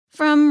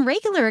From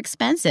regular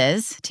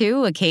expenses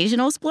to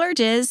occasional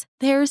splurges,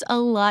 there's a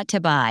lot to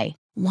buy.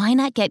 Why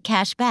not get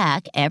cash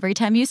back every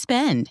time you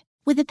spend?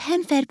 With a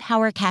PenFed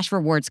Power Cash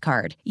Rewards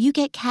card, you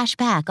get cash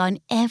back on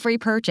every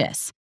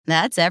purchase.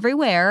 That's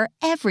everywhere,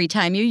 every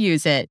time you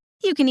use it.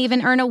 You can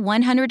even earn a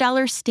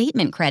 $100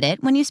 statement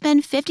credit when you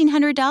spend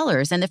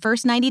 $1,500 in the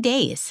first 90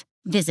 days.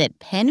 Visit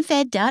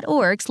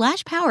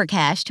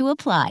PenFed.org/PowerCash to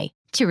apply.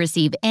 To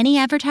receive any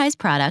advertised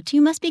product,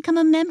 you must become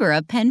a member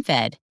of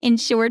PenFed,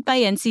 insured by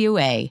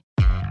NCUA.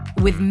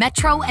 With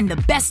Metro and the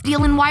best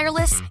deal in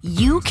wireless,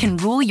 you can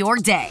rule your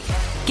day.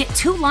 Get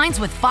 2 lines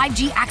with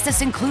 5G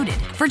access included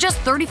for just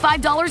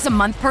 $35 a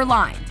month per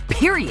line.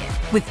 Period.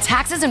 With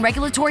taxes and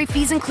regulatory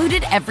fees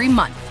included every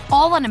month.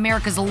 All on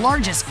America's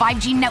largest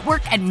 5G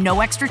network at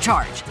no extra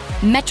charge.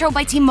 Metro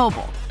by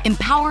T-Mobile.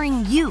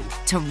 Empowering you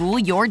to rule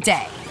your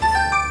day.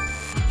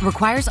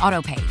 Requires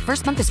autopay.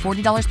 First month is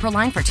 $40 per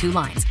line for 2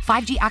 lines.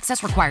 5G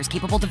access requires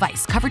capable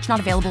device. Coverage not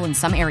available in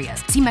some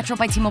areas. See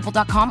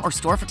metrobymobile.com or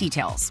store for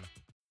details.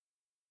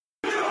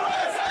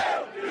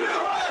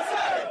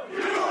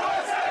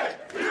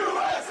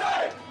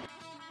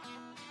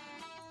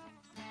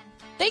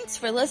 Thanks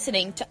for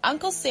listening to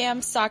Uncle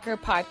Sam's Soccer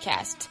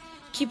Podcast,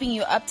 keeping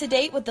you up to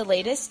date with the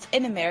latest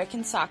in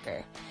American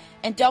soccer.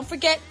 And don't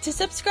forget to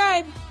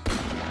subscribe.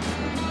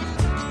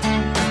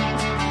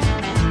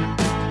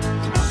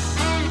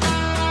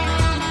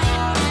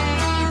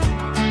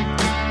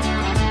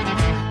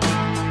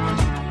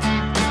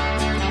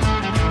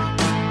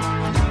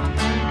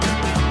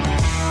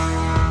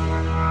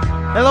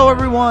 Hello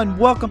everyone,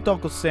 welcome to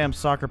Uncle Sam's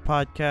Soccer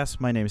Podcast.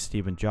 My name is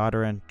Steven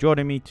Jodaran.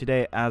 Joining me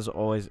today, as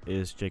always,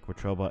 is Jake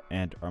Watroba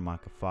and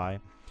Armand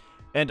Kafai.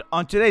 And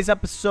on today's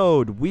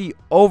episode, we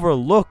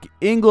overlook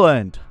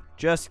England.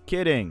 Just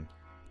kidding.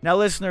 Now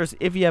listeners,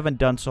 if you haven't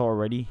done so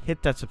already,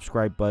 hit that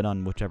subscribe button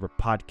on whichever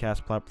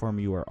podcast platform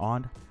you are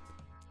on.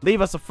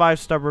 Leave us a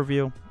 5-star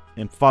review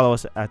and follow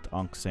us at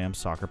Uncle Sam's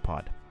Soccer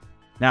Pod.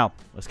 Now,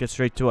 let's get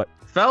straight to it.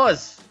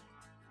 Fellas,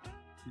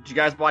 did you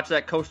guys watch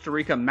that Costa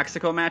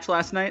Rica-Mexico match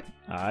last night?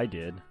 I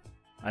did.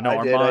 I know,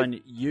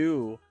 Armand,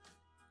 you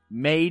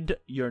made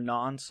your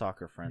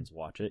non-soccer friends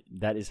watch it.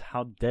 That is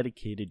how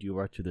dedicated you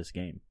are to this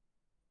game.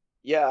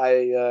 Yeah,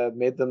 I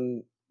made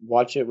them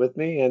watch it with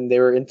me, and they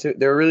were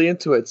really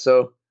into it.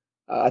 So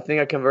I think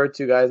I converted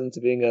you guys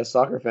into being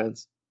soccer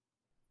fans.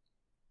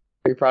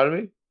 Are you proud of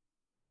me?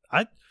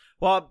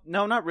 Well,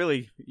 no, not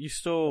really. You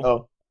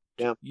still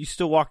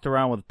walked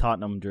around with a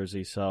Tottenham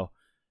jersey, so.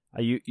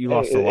 You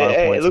lost a lot of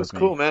points. It looks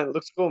cool, man. It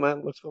looks cool,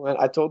 man.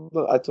 I told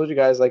you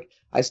guys, like,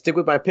 I stick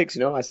with my picks. You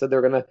know, I said they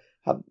were gonna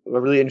have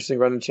a really interesting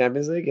run in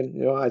Champions League,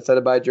 and I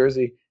decided to buy a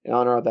jersey in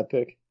honor of that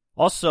pick.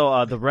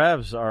 Also, the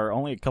Revs are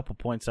only a couple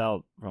points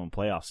out from a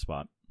playoff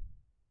spot.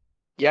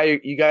 Yeah,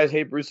 you guys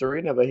hate Bruce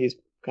Arena, but he's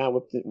kind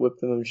of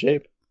whipped them in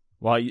shape.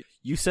 Well,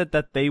 you said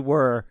that they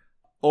were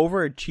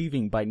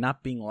overachieving by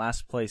not being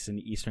last place in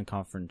the Eastern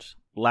Conference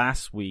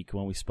last week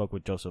when we spoke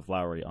with Joseph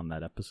Lowry on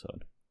that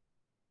episode.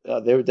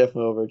 They were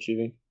definitely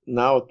overachieving.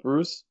 Now with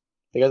Bruce,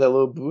 they got that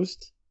little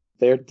boost.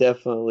 They're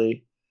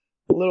definitely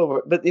a little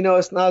over. But,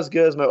 it's not as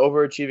good as my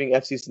overachieving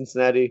FC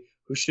Cincinnati,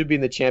 who should be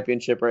in the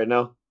championship right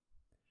now.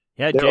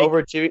 Yeah, they're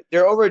overachieving.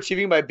 They're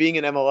overachieving by being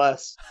in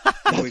MLS.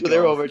 That's what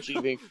they're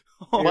overachieving.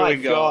 Oh my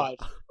God.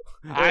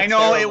 I know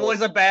terrible.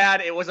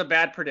 It was a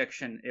bad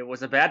prediction. It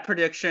was a bad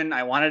prediction.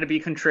 I wanted to be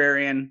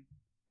contrarian,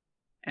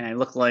 and I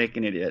look like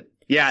an idiot.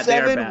 Yeah, 7-1? They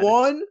are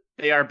bad.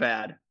 They are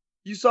bad.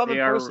 You saw them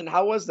in person.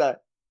 How was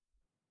that?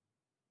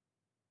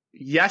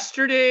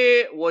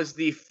 Yesterday was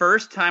the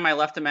first time I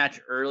left a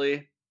match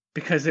early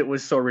because it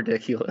was so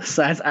ridiculous.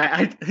 It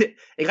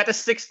got to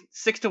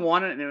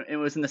 6-1, and it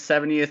was in the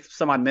 70th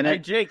some odd minute. Hey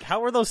Jake,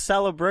 how were those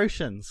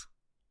celebrations?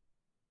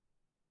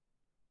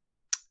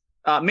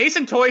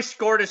 Mason Toye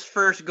scored his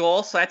first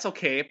goal, so that's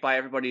okay by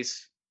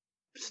everybody's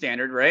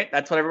standard, right?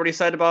 That's what everybody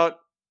said about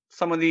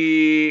some of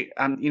the.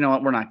 You know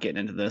what? We're not getting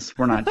into this.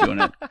 We're not doing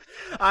it.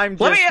 I'm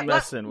just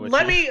messing with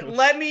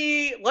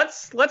you.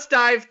 Let's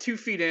dive 2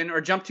 feet in or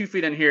jump 2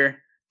 feet in here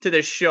to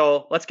this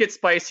show. Let's get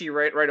spicy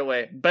right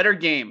away. Better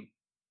game.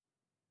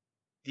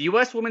 The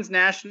U.S. women's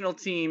national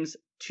team's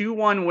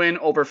 2-1 win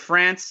over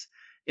France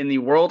in the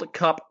World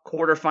Cup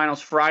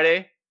quarterfinals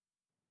Friday,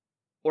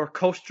 or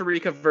Costa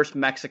Rica versus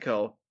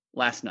Mexico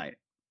last night.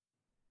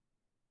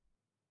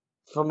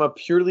 From a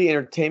purely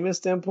entertainment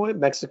standpoint,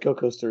 Mexico,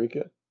 Costa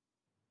Rica.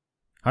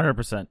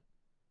 100%.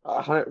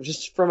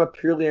 Just from a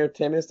purely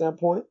entertainment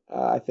standpoint,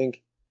 I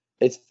think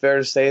it's fair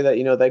to say that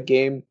that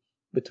game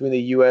between the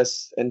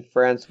U.S. and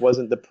France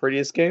wasn't the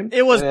prettiest game.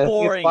 It was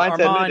boring,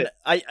 Armand.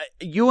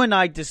 You and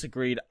I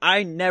disagreed.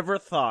 I never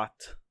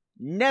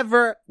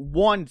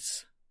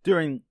once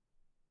during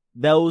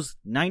those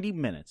 90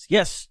 minutes,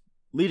 yes,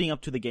 leading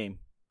up to the game,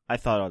 I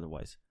thought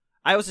otherwise.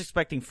 I was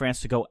expecting France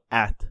to go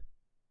at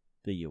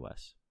the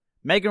U.S.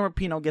 Megan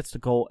Rapinoe gets the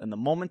goal, and the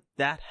moment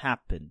that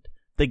happened,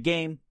 the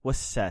game was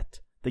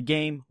set. The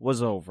game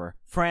was over.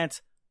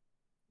 France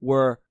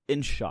were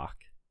in shock.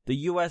 The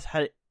U.S.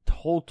 had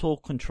total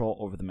control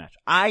over the match.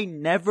 I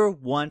never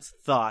once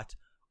thought,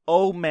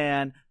 oh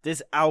man,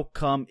 this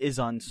outcome is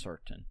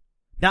uncertain.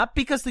 Not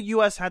because the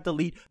U.S. had the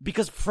lead,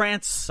 because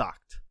France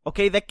sucked.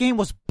 Okay, that game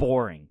was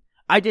boring.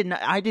 I did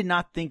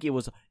not think it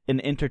was an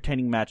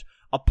entertaining match.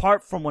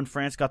 Apart from when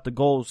France got the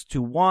goals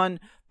 2-1,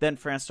 then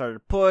France started to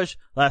push.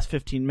 Last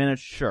 15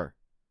 minutes, sure.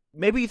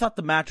 Maybe you thought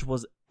the match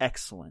was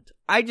excellent.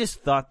 I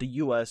just thought the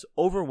U.S.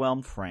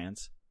 overwhelmed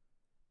France,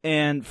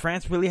 and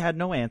France really had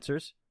no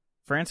answers.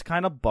 France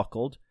kind of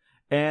buckled,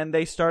 and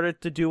they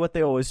started to do what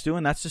they always do,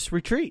 and that's just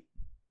retreat.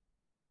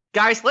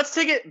 Guys, let's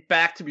take it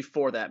back to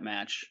before that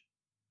match,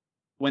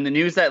 when the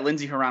news that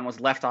Lindsey Horan was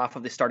left off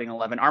of the starting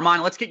 11.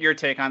 Armand, let's get your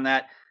take on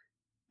that.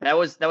 That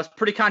was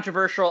pretty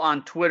controversial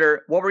on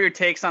Twitter. What were your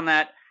takes on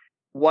that?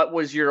 What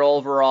was your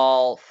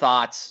overall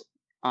thoughts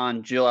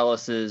on Jill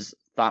Ellis's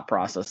thought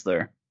process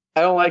there?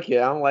 I don't like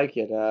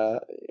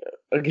it.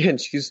 Again,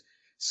 she's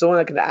someone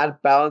that can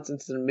add balance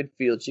into the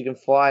midfield. She can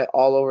fly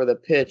all over the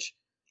pitch.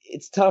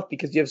 It's tough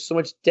because you have so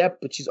much depth,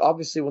 but she's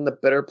obviously one of the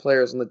better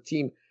players on the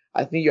team.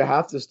 I think you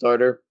have to start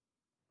her.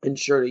 And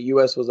sure, the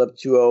U.S. was up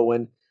 2-0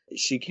 when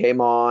she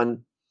came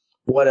on,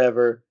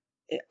 whatever.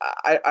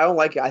 I don't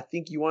like it. I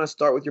think you want to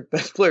start with your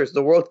best players.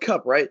 The World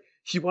Cup, right?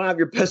 You want to have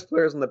your best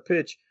players on the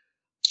pitch.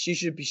 She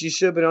should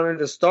have been on her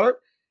to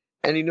start.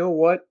 And you know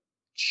what?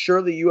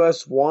 Sure, the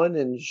U.S. won,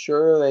 and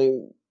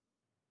sure,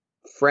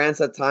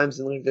 France at times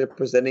didn't look like they're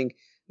presenting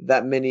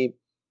that many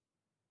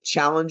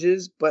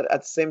challenges. But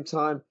at the same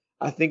time,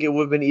 I think it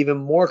would have been even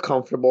more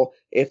comfortable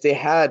if they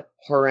had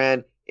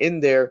Horan in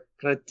there,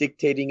 kind of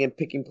dictating and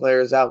picking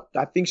players out.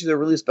 I think she's a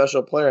really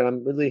special player,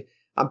 and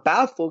I'm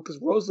baffled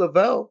because Rose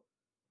Lavelle,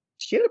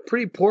 she had a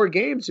pretty poor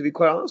game, to be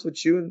quite honest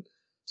with you. And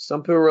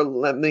some people were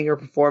lamenting her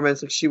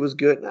performance, like she was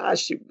good.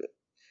 She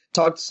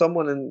talked to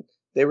someone and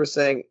they were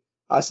saying,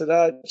 I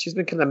said, she's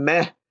been kind of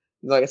meh.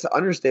 Like, it's an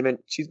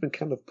understatement. She's been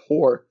kind of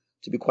poor,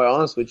 to be quite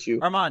honest with you.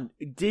 Armand,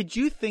 did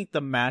you think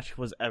the match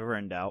was ever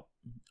in doubt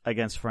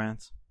against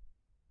France?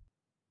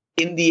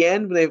 In the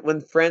end,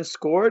 when France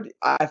scored,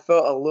 I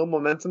felt a little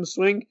momentum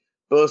swing,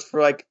 but it was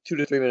for like 2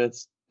 to 3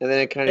 minutes. And then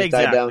it kind of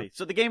died down.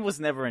 So the game was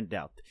never in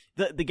doubt.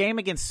 The game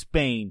against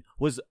Spain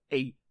was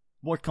a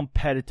more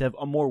competitive,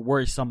 a more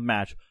worrisome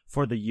match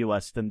for the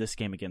U.S. than this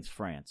game against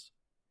France.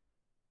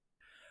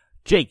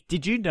 Jake,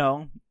 did you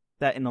know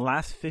that in the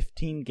last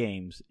 15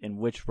 games in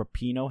which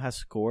Rapinoe has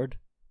scored,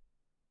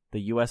 the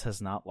U.S.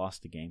 has not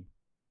lost a game?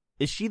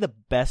 Is she the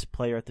best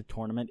player at the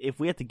tournament? If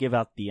we had to give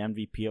out the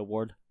MVP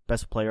award,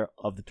 best player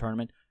of the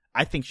tournament,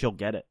 I think she'll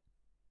get it.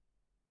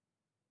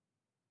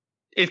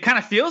 It kind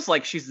of feels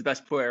like she's the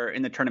best player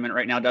in the tournament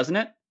right now, doesn't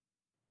it?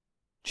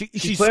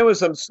 She's playing with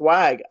some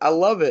swag. I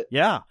love it.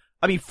 Yeah.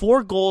 I mean,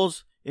 4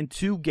 goals in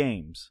 2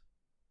 games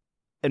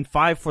and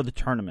 5 for the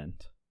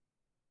tournament.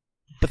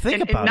 But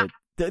think about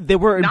it. They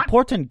were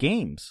important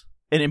games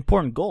and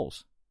important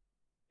goals.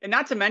 And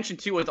not to mention,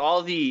 too, with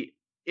all the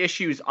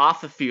issues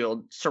off the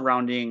field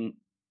surrounding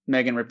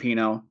Megan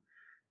Rapinoe,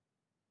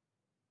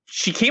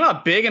 she came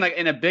out big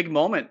in a big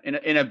moment,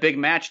 in a big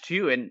match,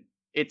 too. And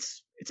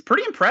it's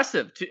pretty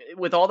impressive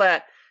with all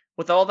that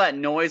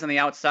noise on the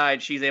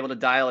outside. She's able to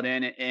dial it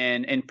in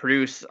and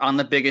produce on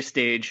the biggest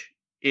stage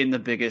in the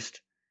biggest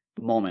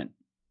moment.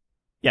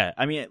 Yeah,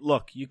 I mean,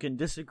 look, you can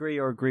disagree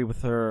or agree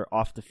with her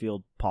off the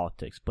field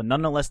politics, but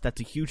nonetheless,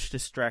 that's a huge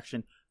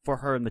distraction for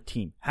her and the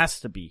team. Has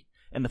to be.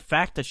 And the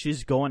fact that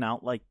she's going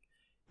out like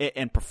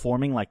and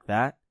performing like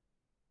that,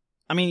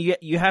 I mean,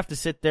 you have to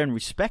sit there and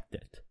respect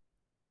it.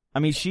 I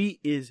mean, she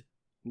is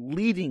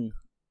leading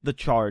the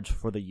charge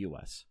for the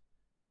U.S.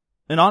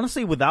 And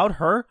honestly, without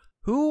her,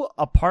 who,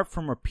 apart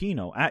from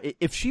Rapinoe,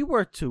 if she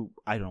were to,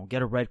 I don't know,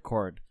 get a red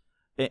card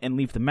and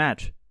leave the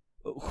match,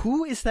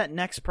 who is that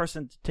next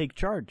person to take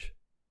charge?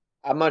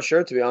 I'm not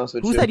sure, to be honest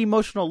with you. Who's that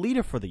emotional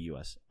leader for the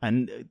U.S.?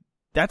 And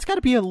that's got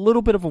to be a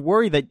little bit of a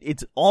worry that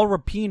it's all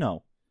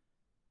Rapinoe.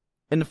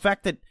 And the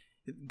fact that,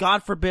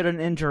 God forbid an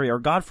injury, or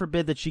God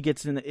forbid that she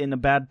gets in a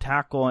bad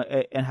tackle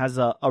and has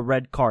a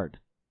red card.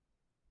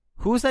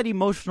 Who's that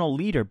emotional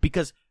leader?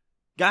 Because,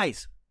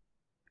 guys,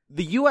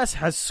 the U.S.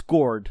 has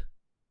scored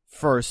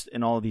first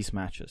in all of these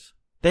matches.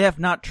 They have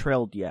not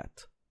trailed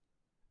yet.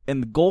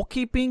 And the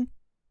goalkeeping,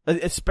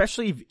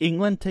 especially if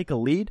England take a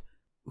lead,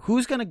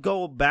 who's going to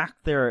go back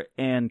there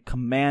and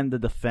command the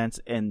defense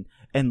and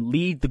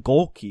lead the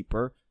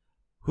goalkeeper,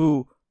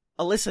 who,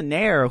 Alyssa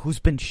Nair, who's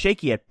been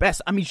shaky at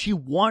best. I mean, she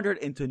wandered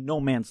into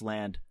no man's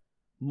land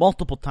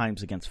multiple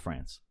times against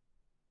France.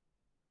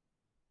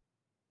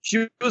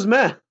 She was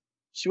meh.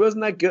 She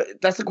wasn't that good.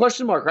 That's the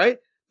question mark, right?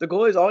 The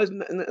goalie's always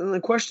been in the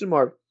question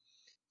mark.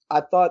 I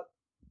thought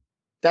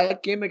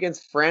that game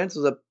against France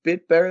was a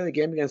bit better than the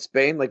game against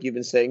Spain, like you've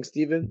been saying,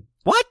 Steven.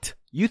 What?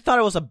 You thought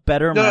it was a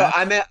better match?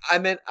 No, I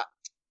meant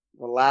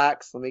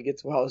relax. Let me get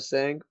to what I was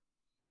saying.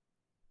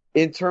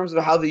 In terms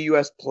of how the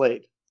U.S.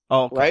 played.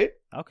 Oh, okay. Right?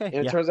 Okay.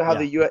 In terms of how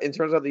the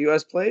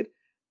U.S. played,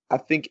 I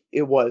think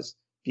it was,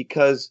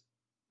 because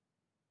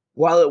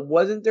while it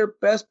wasn't their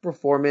best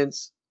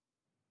performance,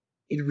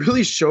 it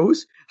really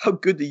shows how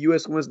good the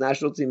U.S. women's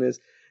national team is.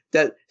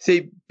 That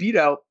they beat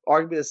out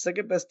arguably the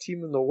second best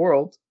team in the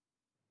world,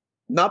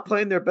 not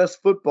playing their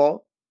best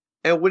football,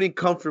 and winning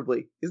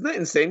comfortably. Isn't that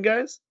insane,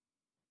 guys?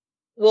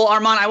 Well,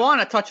 Armand, I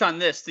want to touch on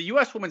this. The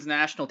U.S. women's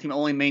national team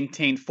only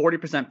maintained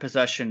 40%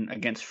 possession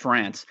against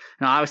France.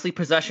 Now, obviously,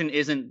 possession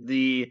isn't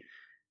the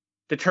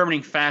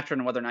determining factor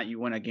in whether or not you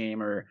win a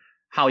game or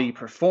how you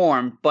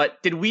perform.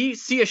 But did we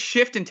see a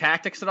shift in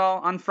tactics at all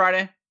on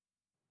Friday?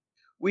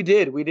 We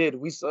did.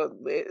 We saw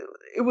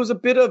it was a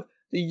bit of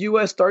the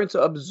U.S. starting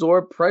to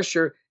absorb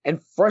pressure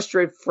and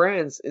frustrate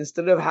France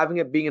instead of having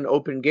it being an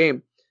open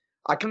game.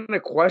 I kind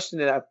of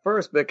questioned it at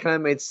first, but it kind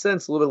of made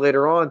sense a little bit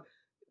later on.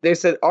 They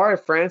said, all right,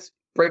 France,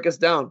 break us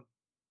down.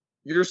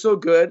 You're so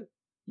good.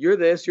 You're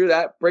this, you're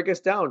that. Break us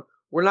down.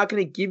 We're not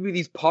going to give you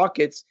these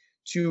pockets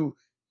to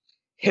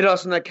hit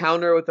us on the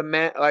counter with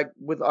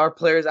with our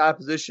players out of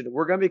position.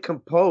 We're going to be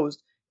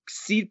composed,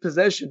 cede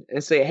possession,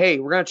 and say, hey,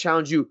 we're going to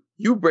challenge you.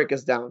 You break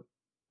us down.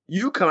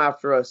 You come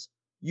after us.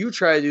 You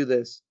try to do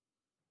this.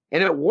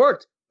 And it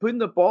worked. Putting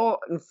the ball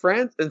in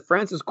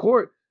France's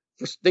court,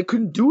 they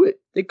couldn't do it.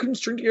 They couldn't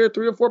string together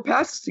 3 or 4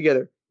 passes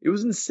together. It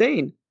was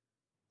insane.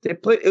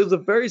 It was a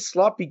very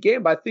sloppy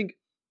game, but I think,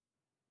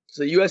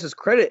 to the U.S.'s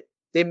credit,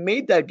 they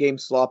made that game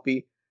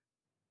sloppy.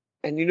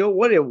 And you know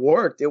what? It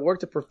worked. It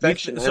worked to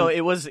perfection. So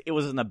it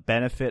wasn't a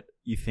benefit,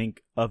 you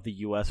think, of the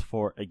U.S.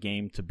 for a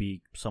game to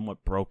be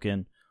somewhat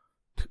broken,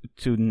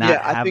 to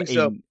not have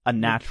a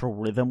natural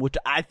rhythm, which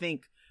I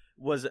think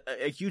was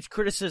a huge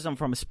criticism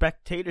from a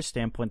spectator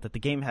standpoint, that the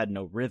game had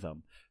no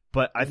rhythm.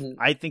 But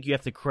I think you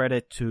have to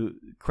credit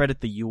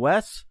the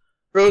U.S.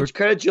 Bro,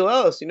 credit Jill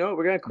Ellis. You know,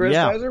 we're gonna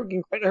criticize her. We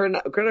can credit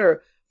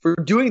her for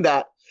doing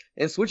that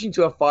and switching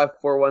to a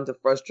 5-4-1 to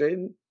frustrate.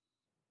 And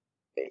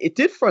it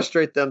did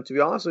frustrate them, to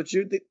be honest with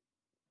you.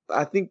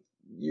 I think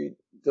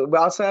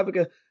outside of like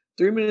a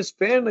 3-minute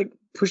span, like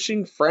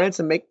pushing France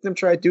and making them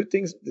try to do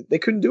things, they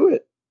couldn't do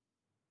it.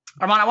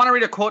 Armand, I want to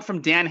read a quote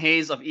from Dan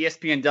Hayes of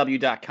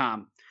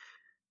ESPNW.com.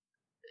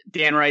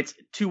 Dan writes,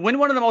 to win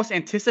one of the most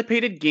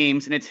anticipated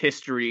games in its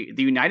history,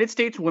 the United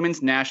States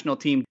women's national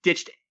team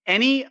ditched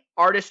any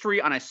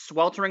artistry on a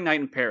sweltering night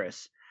in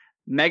Paris.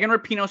 Megan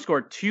Rapinoe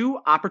scored 2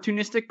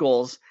 opportunistic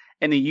goals,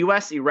 and the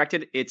U.S.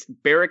 erected its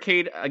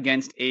barricade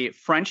against a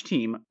French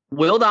team,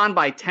 willed on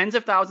by tens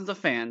of thousands of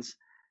fans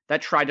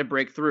that tried to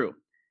break through.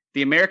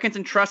 The Americans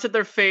entrusted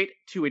their fate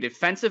to a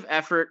defensive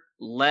effort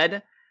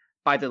led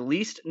by the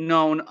least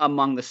known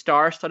among the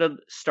star-studded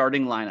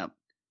starting lineup.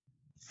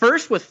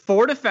 First with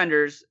 4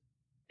 defenders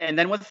and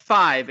then with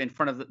 5 in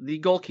front of the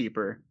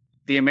goalkeeper,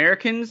 the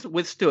Americans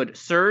withstood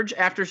surge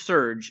after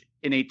surge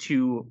in a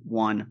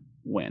 2-1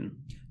 win.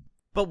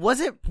 But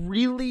was it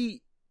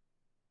really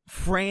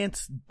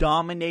France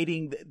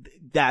dominating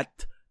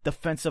that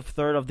defensive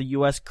third of the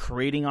U.S.,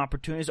 creating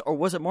opportunities, or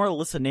was it more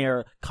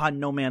Lisanair caught in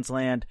no man's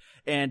land?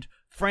 And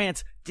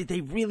France, did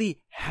they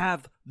really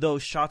have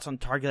those shots on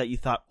target that you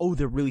thought, oh,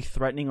 they're really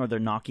threatening or they're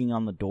knocking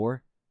on the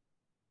door?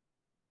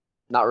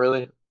 Not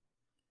really.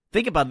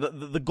 Think about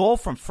it. The goal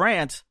from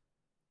France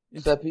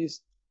set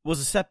piece was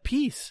a set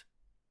piece.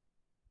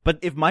 But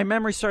if my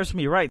memory serves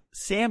me right,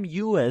 Sam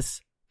Ewis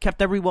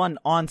kept everyone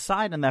on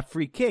side on that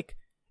free kick.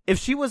 If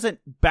she wasn't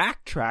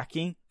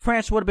backtracking,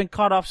 France would have been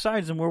caught off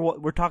sides, and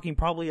we're talking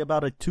probably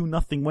about a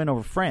 2-0 win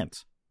over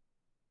France.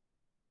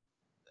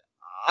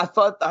 I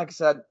thought, like I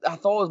said,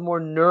 it was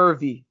more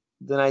nervy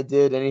than I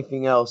did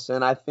anything else,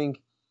 and I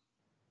think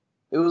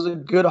it was a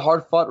good,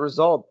 hard-fought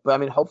result. But, I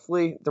mean,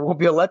 hopefully there won't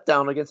be a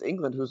letdown against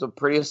England, who's a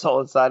pretty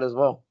solid side as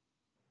well.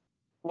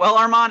 Well,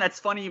 Armand, it's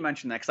funny you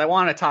mentioned that, because I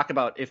want to talk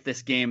about if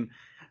this game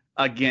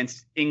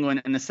against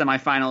England in the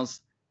semifinals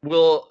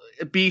will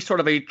be sort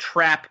of a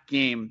trap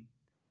game.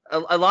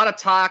 A lot of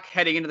talk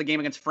heading into the game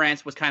against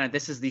France was kind of,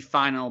 this is the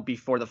final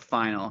before the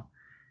final.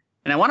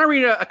 And I want to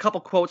read a couple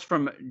quotes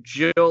from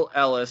Jill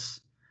Ellis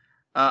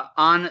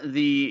on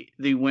the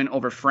win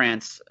over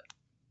France.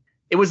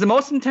 It was the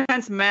most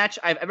intense match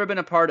I've ever been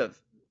a part of.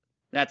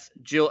 That's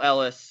Jill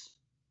Ellis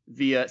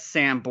via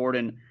Sam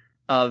Borden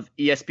of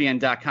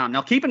ESPN.com.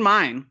 Now, keep in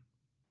mind,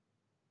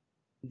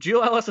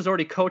 Jill Ellis has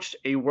already coached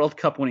a World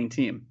Cup winning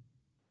team.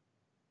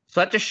 So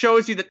that just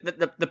shows you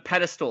the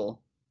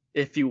pedestal,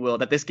 if you will,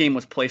 that this game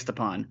was placed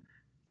upon.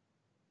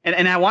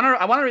 And I want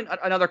to read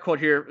another quote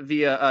here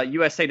via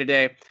USA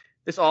Today.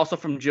 This also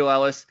from Jill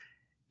Ellis.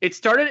 It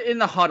started in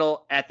the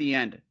huddle at the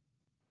end.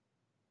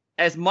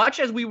 As much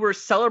as we were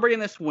celebrating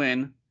this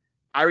win,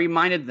 I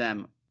reminded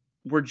them,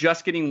 we're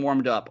just getting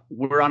warmed up.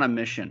 We're on a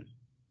mission.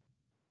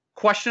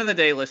 Question of the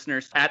day,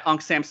 listeners, at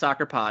Unc Sam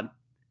Soccer Pod.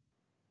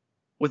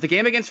 With the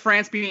game against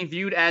France being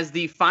viewed as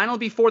the final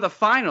before the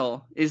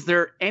final, is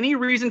there any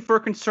reason for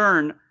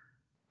concern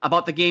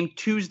about the game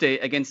Tuesday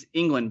against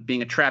England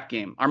being a trap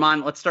game?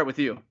 Armand, let's start with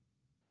you.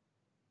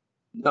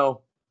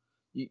 No.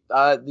 The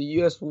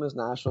U.S. women's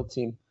national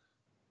team,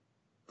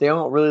 they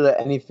don't really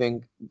let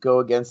anything go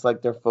against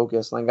like their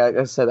focus. Like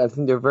I said, I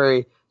think they're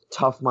very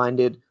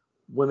tough-minded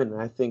women, and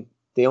I think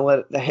they don't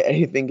let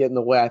anything get in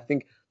the way. I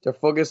think they're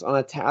focused on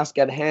a task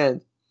at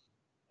hand.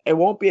 It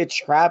won't be a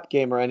trap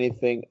game or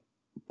anything,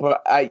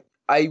 but I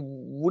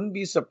wouldn't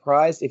be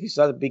surprised if you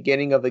saw at the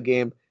beginning of the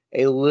game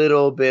a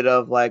little bit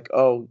of like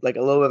a little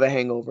bit of a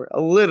hangover.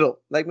 A little,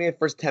 like maybe the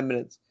first 10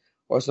 minutes.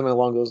 or something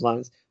along those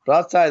lines. But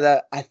outside of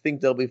that, I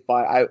think they'll be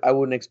fine. I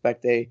wouldn't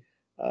expect a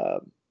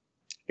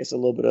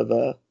little bit of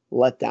a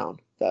letdown.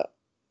 That's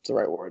the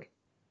right word.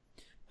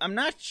 I'm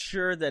not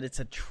sure that it's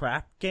a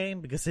trap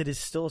game because it is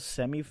still a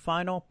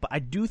semifinal, but I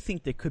do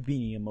think there could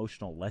be an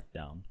emotional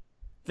letdown.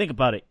 Think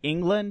about it.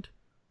 England,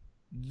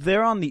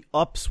 they're on the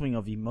upswing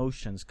of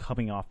emotions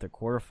coming off their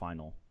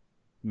quarterfinal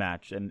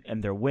match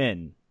and their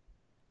win.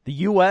 The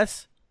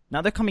U.S.,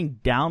 now they're coming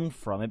down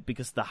from it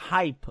because the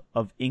hype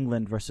of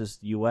England versus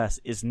the U.S.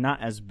 is not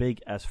as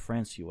big as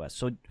France-U.S.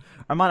 So,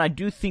 Armand, I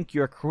do think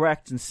you're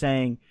correct in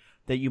saying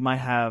that you might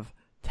have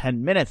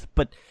 10 minutes,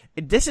 but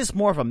this is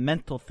more of a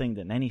mental thing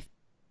than anything.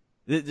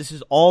 This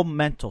is all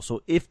mental.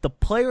 So if the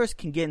players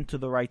can get into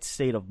the right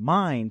state of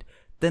mind,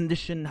 then this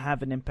shouldn't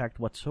have an impact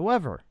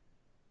whatsoever.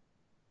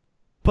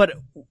 But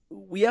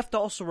we have to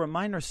also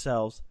remind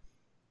ourselves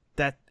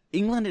that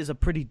England is a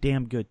pretty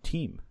damn good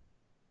team.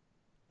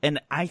 And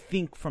I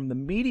think from the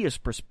media's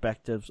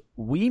perspectives,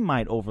 we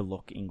might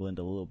overlook England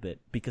a little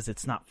bit because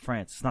it's not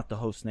France. It's not the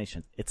host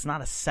nation. It's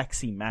not a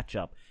sexy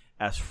matchup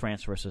as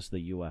France versus the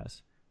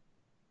U.S.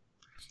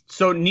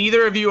 So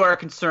neither of you are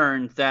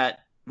concerned that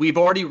we've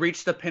already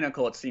reached the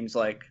pinnacle, it seems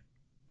like,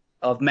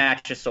 of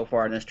matches so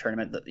far in this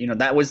tournament.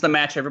 That was the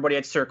match everybody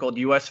had circled,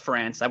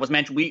 U.S.-France. That was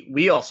match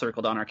we all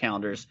circled on our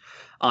calendars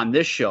on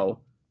this show.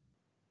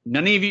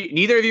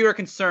 Neither of you are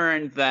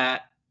concerned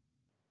that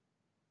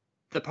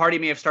the party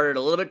may have started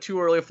a little bit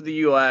too early for the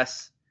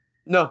U.S.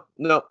 No.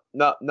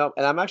 And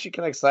I'm actually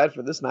kind of excited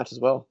for this match as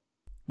well.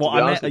 Well,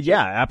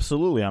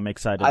 absolutely. I'm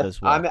excited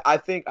as well. I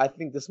think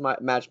this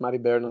match might be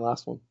better than the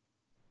last one.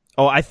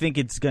 Oh, I think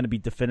it's going to be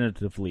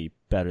definitively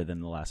better than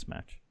the last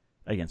match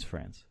against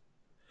France.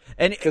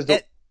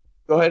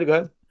 Go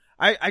ahead.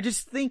 I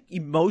just think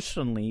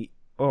emotionally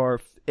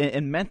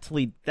and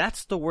mentally,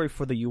 that's the worry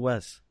for the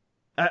U.S.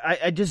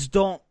 I just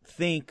don't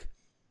think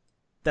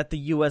that the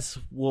U.S.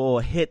 will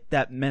hit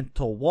that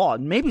mental wall.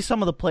 Maybe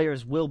some of the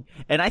players will,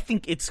 and I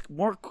think it's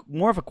more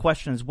of a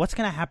question is what's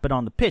going to happen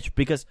on the pitch,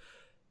 because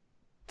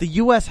the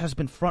U.S. has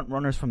been front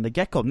runners from the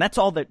get-go, and that's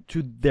all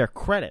to their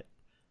credit.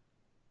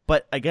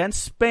 But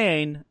against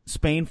Spain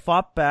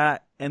fought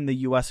back, and the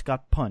U.S.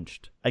 got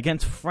punched.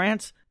 Against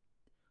France,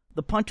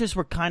 the punches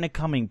were kind of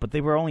coming, but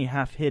they were only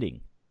half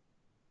hitting.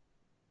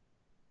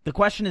 The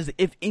question is,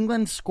 if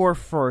England score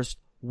first,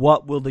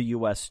 what will the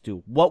U.S.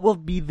 do? What will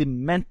be the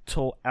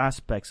mental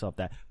aspects of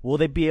that? Will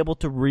they be able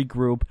to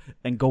regroup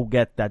and go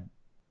get that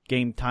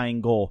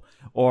game-tying goal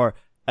or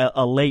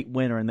a late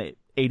winner in the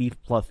 80th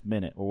plus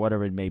minute or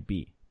whatever it may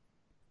be?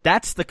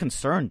 That's the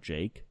concern,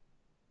 Jake.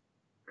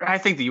 I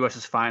think the U.S.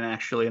 is fine,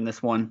 actually, in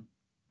this one.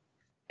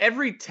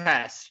 Every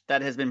test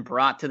that has been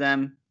brought to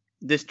them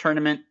this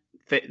tournament,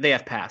 they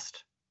have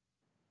passed.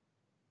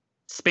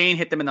 Spain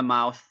hit them in the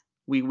mouth.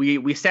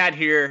 We sat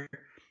here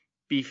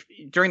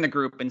during the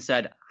group and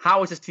said,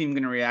 how is this team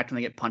going to react when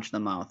they get punched in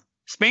the mouth?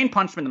 Spain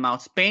punched them in the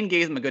mouth. Spain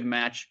gave them a good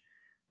match.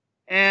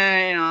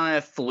 And,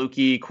 a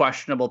fluky,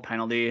 questionable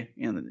penalty.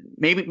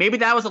 Maybe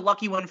that was a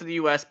lucky one for the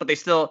U.S., but they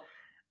still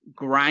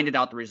grinded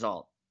out the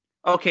result.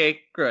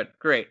 Okay, good,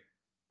 great.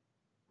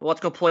 Well, let's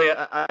go play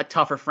a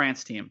tougher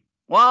France team.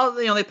 Well,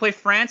 they play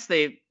France.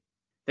 They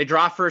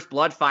draw first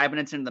blood 5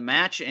 minutes into the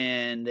match,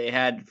 and they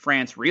had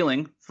France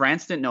reeling.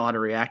 France didn't know how to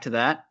react to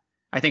that.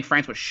 I think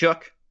France was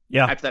shook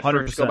after that 100%.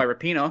 First goal by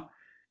Rapinoe.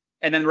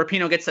 And then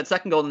Rapinoe gets that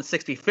second goal in the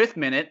 65th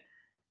minute,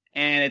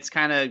 and it's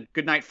kind of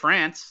good night,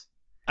 France.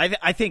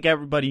 I think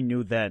everybody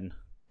knew then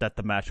that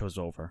the match was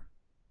over.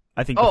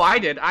 I think. I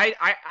did. I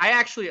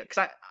actually,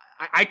 because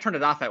I turned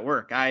it off at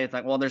work. I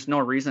thought, well, there's no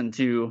reason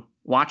to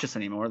watch this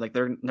anymore. Like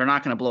they're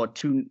not going to blow a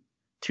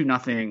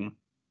 2-0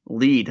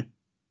 lead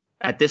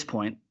at this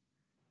point.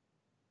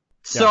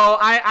 So yeah.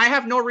 I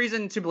have no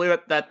reason to believe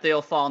that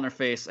they'll fall on their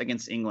face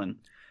against England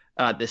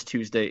this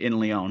Tuesday in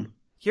Lyon.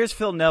 Here's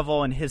Phil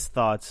Neville and his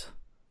thoughts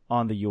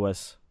on the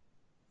U.S.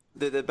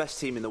 They're the best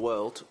team in the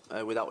world,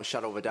 without a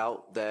shadow of a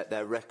doubt.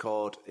 Their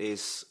record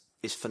is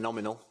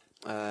phenomenal.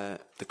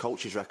 The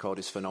coach's record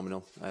is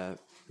phenomenal.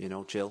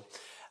 Jill.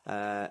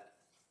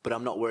 But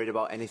I'm not worried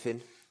about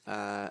anything.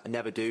 I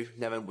never do.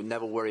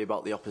 Never worry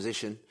about the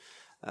opposition.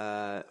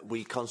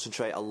 We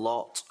concentrate a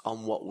lot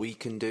on what we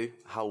can do,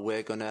 how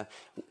we're gonna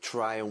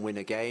try and win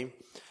a game,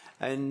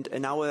 and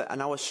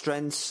our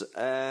strengths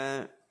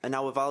and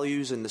our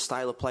values and the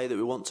style of play that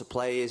we want to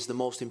play is the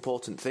most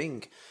important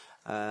thing.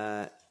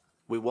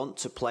 We want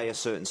to play a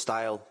certain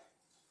style.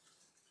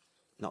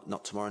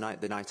 Not tomorrow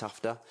night, the night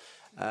after.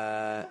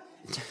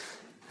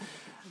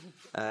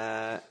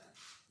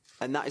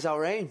 And that is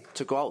our aim,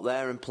 to go out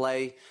there and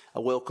play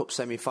a World Cup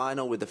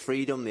semi-final with the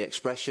freedom, the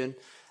expression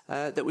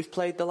that we've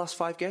played the last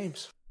 5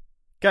 games.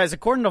 Guys,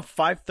 according to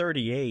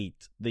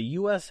 538, the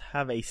U.S.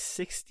 have a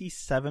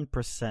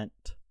 67%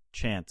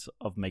 chance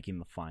of making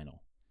the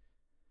final.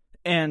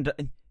 And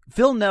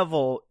Phil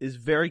Neville is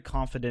very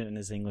confident in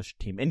his English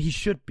team, and he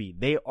should be.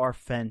 They are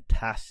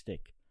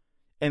fantastic.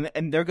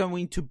 And they're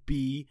going to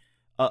be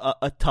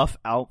a tough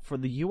out for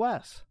the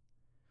U.S.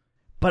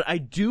 But I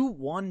do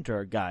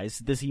wonder, guys,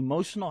 this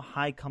emotional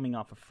high coming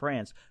off of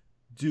France,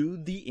 do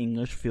the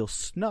English feel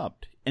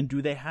snubbed? And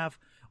do they have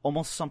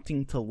almost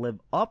something to live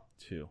up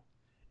to?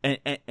 And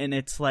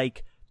it's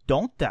like,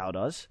 don't doubt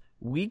us.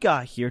 We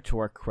got here to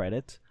our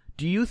credit.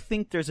 Do you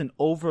think there's an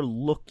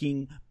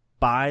overlooking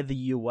by the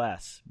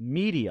U.S.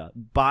 media,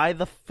 by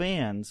the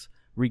fans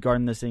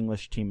regarding this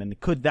English team? And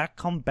could that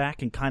come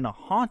back and kind of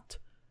haunt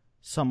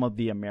some of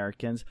the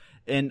Americans?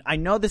 And I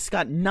know this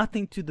got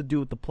nothing to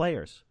do with the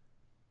players,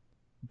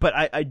 but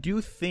I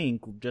do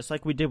think, just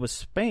like we did with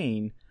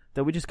Spain,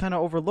 that we just kind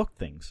of overlooked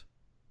things.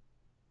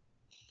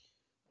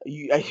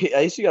 I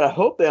guess you gotta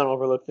hope they don't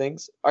overlook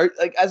things.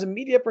 Like, as a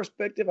media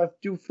perspective, I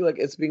do feel like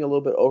it's being a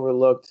little bit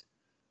overlooked.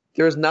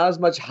 There's not as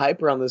much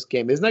hype around this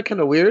game. Isn't that kind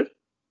of weird?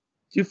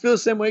 Do you feel the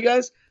same way,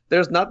 guys?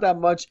 There's not that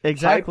much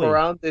hype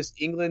around this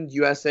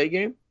England-USA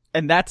game.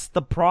 And that's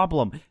the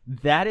problem.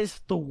 That is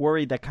the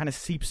worry that kind of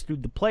seeps through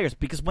the players.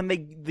 Because when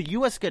the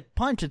U.S. get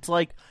punched, it's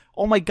like,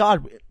 oh my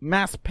God,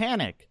 mass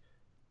panic.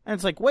 And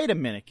it's like, wait a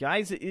minute,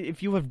 guys.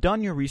 If you have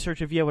done your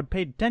research, if you have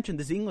paid attention,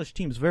 this English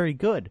team is very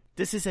good.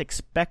 This is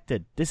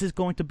expected. This is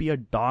going to be a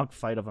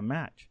dogfight of a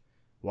match.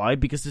 Why?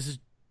 Because this is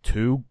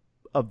two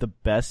of the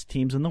best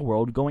teams in the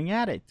world going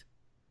at it.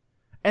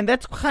 And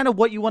that's kind of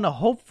what you want to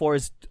hope for,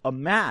 is a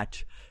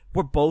match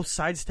where both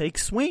sides take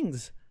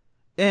swings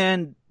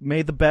and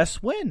may the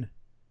best win.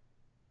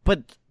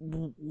 But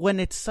when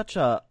it's such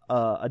a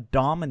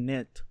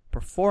dominant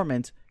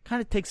performance,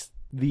 kind of takes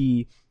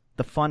the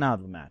fun out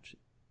of the match.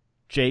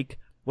 Jake,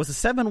 was the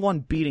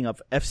 7-1 beating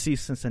of FC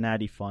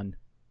Cincinnati fun?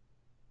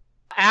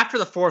 After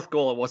the fourth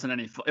goal, it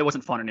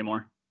wasn't fun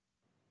anymore.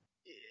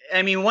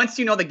 I mean, once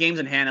you know the game's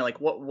in hand, like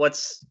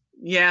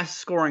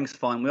scoring's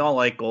fun. We all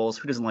like goals.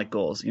 Who doesn't like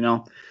goals, you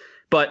know?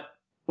 But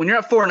when you're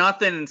up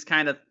 4-0, it's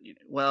kind of,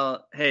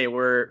 well, hey,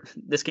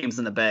 this game's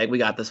in the bag. We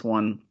got this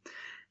one.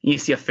 You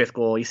see a fifth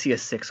goal. You see a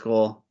sixth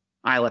goal.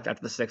 I left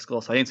after the sixth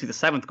goal, so I didn't see the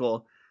seventh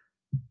goal.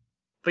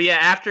 But yeah,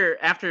 after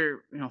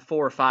 4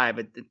 or 5,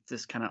 it's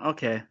just kind of,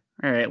 okay,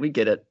 all right, we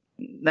get it.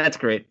 That's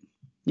great.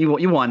 You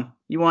won.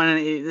 You won.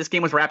 This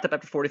game was wrapped up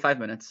after 45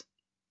 minutes.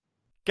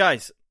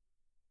 Guys,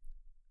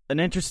 an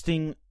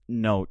interesting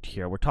note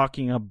here. We're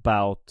talking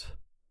about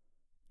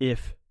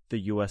if the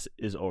U.S.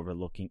 is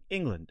overlooking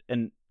England.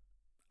 And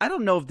I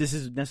don't know if this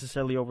is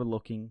necessarily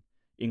overlooking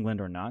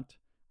England or not,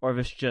 or if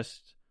it's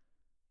just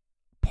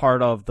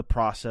part of the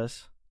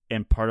process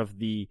and part of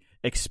the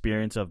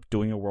experience of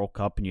doing a World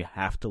Cup and you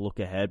have to look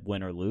ahead,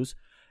 win or lose.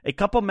 A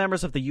couple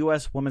members of the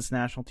U.S. women's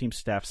national team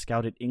staff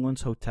scouted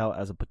England's hotel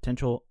as a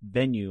potential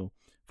venue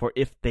for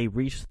if they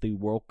reach the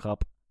World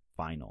Cup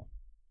final.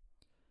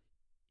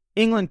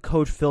 England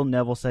coach Phil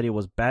Neville said it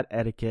was bad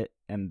etiquette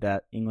and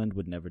that England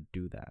would never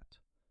do that.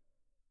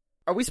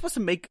 Are we supposed to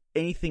make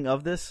anything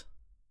of this?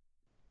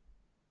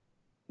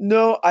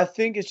 No, I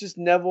think it's just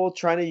Neville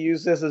trying to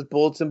use this as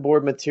bulletin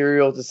board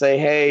material to say,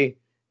 hey,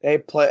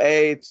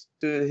 to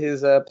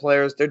his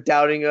players, they're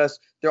doubting us.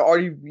 They're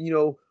already,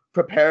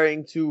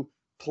 preparing to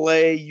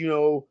play,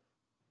 to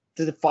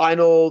the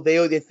final.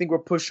 They think we're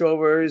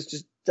pushovers,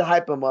 just to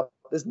hype them up.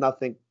 There's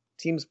nothing.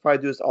 Teams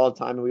probably do this all the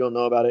time and we don't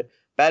know about it.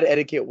 Bad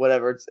etiquette,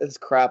 whatever. It's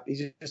crap.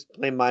 He's just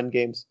playing mind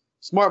games.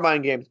 Smart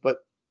mind games,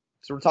 but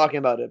so we're talking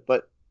about it,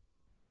 but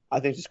I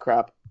think it's just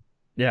crap.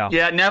 Yeah.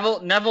 Yeah,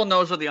 Neville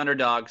knows we're the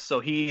underdogs, so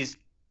he's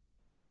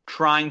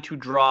trying to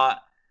draw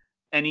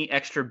any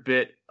extra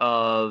bit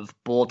of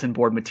bulletin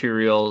board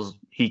materials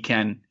he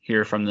can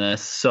here from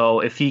this. So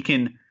if he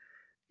can,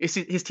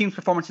 his team's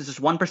performance is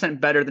just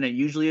 1% better than it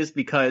usually is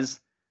because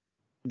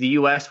the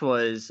U.S.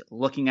 was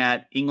looking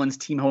at England's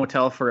team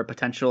hotel for a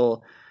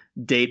potential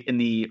date in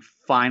the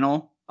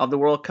final of the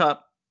World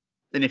Cup.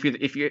 Then if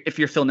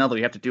you're Phil Neville,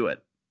 you have to do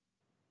it.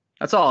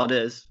 That's all it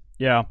is.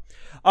 Yeah.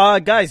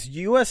 Guys,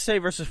 USA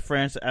versus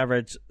France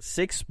averaged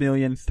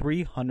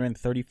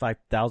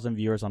 6,335,000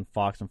 viewers on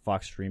Fox and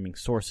Fox streaming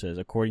sources,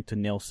 according to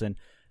Nielsen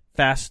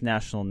Fast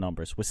national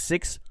numbers. With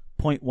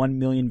 6.1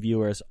 million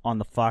viewers on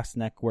the Fox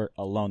network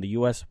alone, the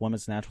U.S.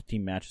 women's national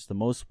team match is the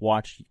most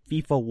watched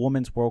FIFA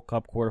Women's World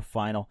Cup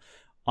quarterfinal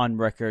on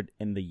record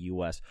in the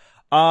U.S.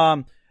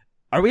 Are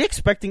we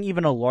expecting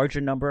even a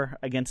larger number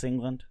against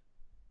England?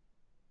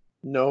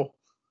 No,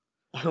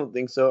 I don't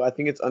think so. I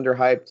think it's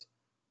underhyped.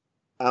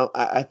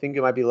 I think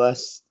it might be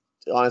less.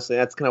 Honestly,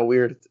 that's kind of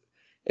weird.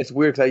 It's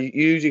weird because you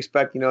usually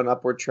expect, an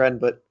upward trend,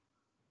 but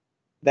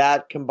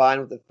that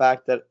combined with the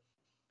fact that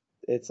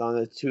it's on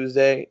a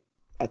Tuesday.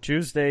 At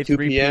 2 3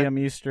 p.m.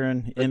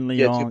 Eastern in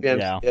Lyon. 2 p.m.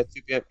 Yeah, 2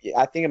 p.m. Yeah,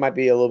 I think it might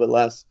be a little bit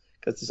less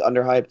because it's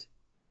underhyped.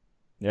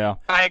 Yeah,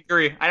 I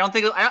agree. I don't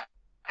think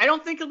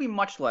it'll be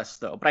much less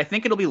though, but I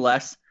think it'll be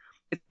less.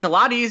 It's a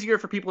lot easier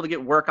for people to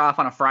get work off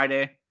on a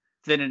Friday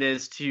than it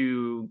is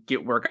to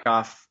get work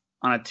off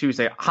on a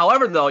Tuesday.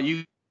 However, though,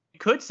 you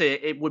could say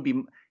it would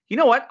be. You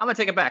know what? I'm gonna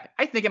take it back.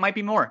 I think it might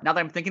be more now that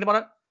I'm thinking about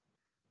it.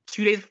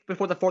 2 days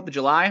before the 4th of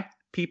July,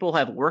 people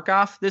have work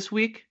off this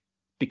week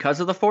because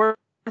of the 4th.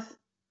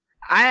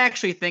 I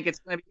actually think it's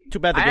going to be... Too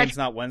bad the game's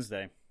not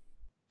Wednesday.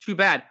 Too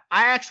bad.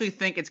 I actually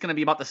think it's going to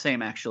be about the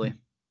same, actually.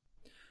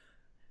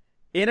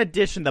 In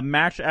addition, the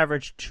match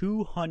averaged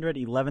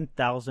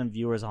 211,000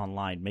 viewers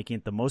online, making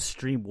it the most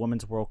streamed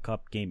Women's World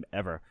Cup game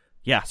ever.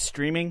 Yeah,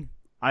 streaming.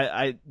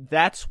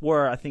 That's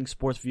where I think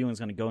sports viewing is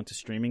going to go into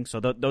streaming. So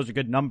those are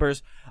good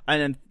numbers.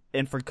 And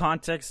for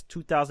context,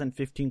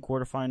 2015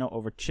 quarterfinal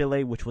over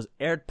Chile, which was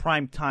aired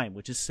prime time,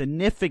 which is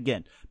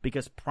significant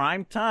because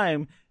prime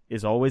time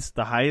is always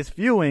the highest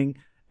viewing,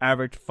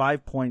 averaged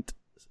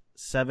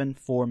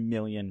 5.74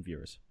 million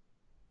viewers.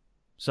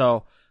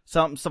 So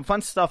some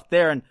fun stuff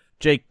there. And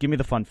Jake, give me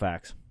the fun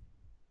facts.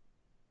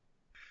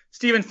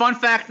 Steven, fun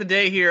fact of the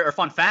day here, or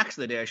fun facts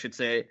of the day, I should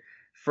say,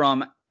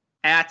 from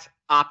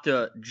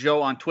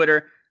 @OptaJoe on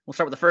Twitter. We'll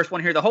start with the first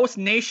one here. The host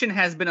nation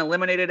has been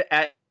eliminated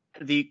at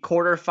the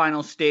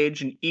quarterfinal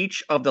stage in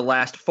each of the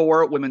last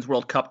 4 Women's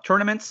World Cup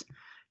tournaments.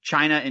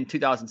 China in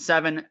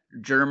 2007,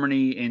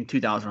 Germany in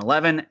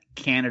 2011,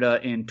 Canada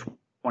in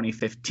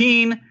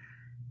 2015,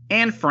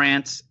 and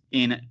France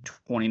in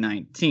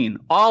 2019.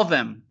 All of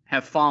them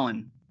have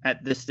fallen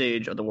at this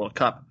stage of the World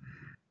Cup.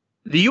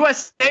 The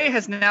USA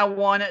has now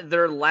won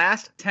their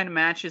last 10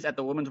 matches at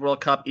the Women's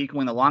World Cup,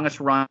 equaling the longest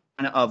run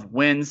of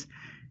wins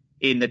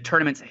in the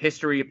tournament's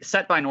history,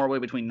 set by Norway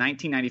between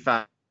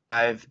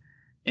 1995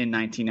 and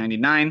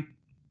 1999.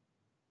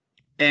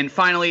 And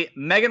finally,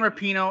 Megan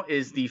Rapinoe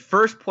is the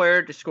first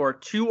player to score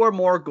 2 or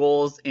more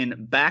goals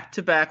in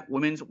back-to-back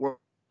Women's World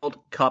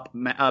Cup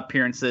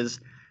appearances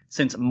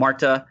since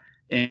Marta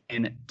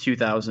in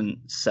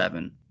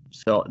 2007.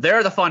 So there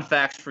are the fun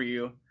facts for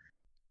you.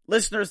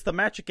 Listeners, the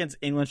match against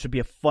England should be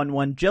a fun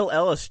one. Jill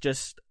Ellis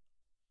just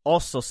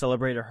also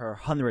celebrated her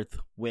 100th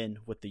win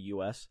with the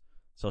U.S.,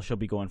 so she'll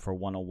be going for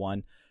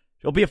 101.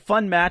 It'll be a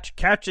fun match.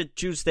 Catch it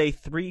Tuesday,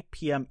 3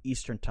 p.m.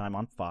 Eastern Time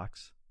on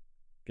Fox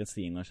against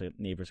the English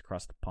neighbors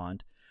across the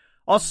pond.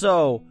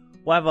 Also,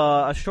 we'll have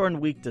a shortened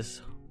week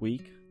this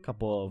week, a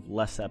couple of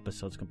less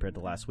episodes compared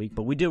to last week,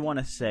 but we did want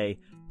to say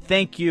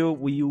thank you.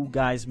 You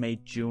guys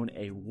made June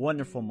a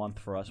wonderful month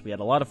for us. We had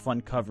a lot of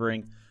fun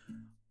covering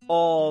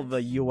all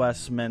the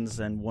U.S. men's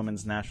and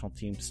women's national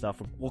team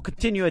stuff. We'll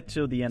continue it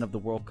to the end of the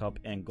World Cup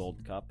and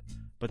Gold Cup.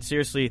 But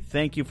seriously,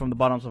 thank you from the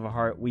bottoms of our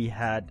heart. We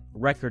had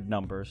record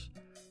numbers.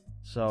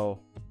 So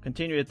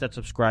continue to hit that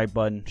subscribe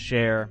button,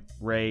 share,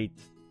 rate,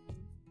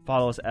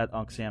 follow us at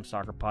Uncle Sam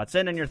Soccer Pod.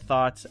 Send in your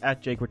thoughts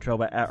at Jake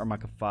Wetruba, at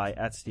Armacafai,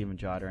 at Steven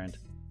Jodorand.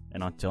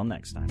 And until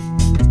next time.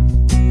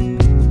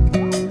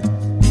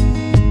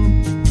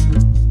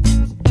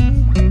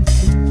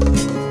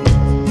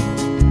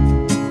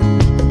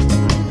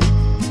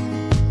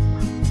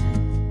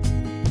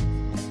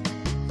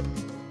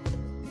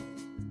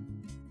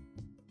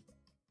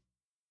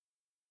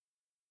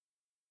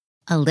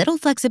 A little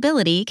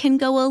flexibility can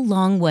go a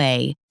long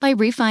way. By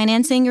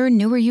refinancing your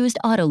new or used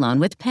auto loan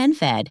with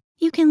PenFed,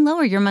 you can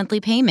lower your monthly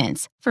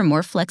payments for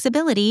more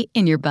flexibility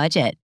in your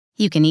budget.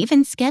 You can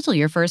even schedule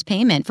your first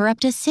payment for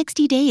up to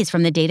 60 days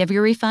from the date of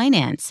your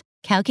refinance.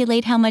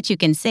 Calculate how much you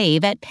can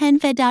save at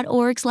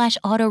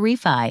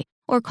PenFed.org/autorefi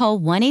or call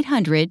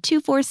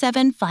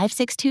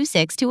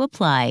 1-800-247-5626 to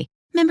apply.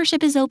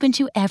 Membership is open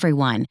to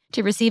everyone.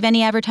 To receive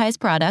any advertised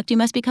product, you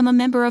must become a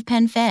member of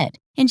PenFed,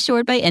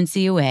 insured by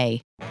NCUA.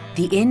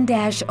 The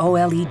in-dash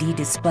OLED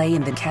display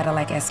in the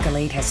Cadillac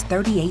Escalade has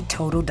 38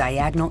 total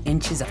diagonal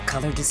inches of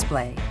color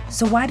display.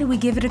 So why do we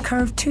give it a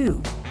curve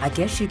too? I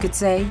guess you could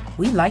say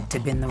we like to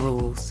bend the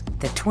rules.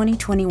 The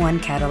 2021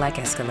 Cadillac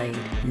Escalade.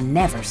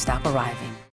 Never stop arriving.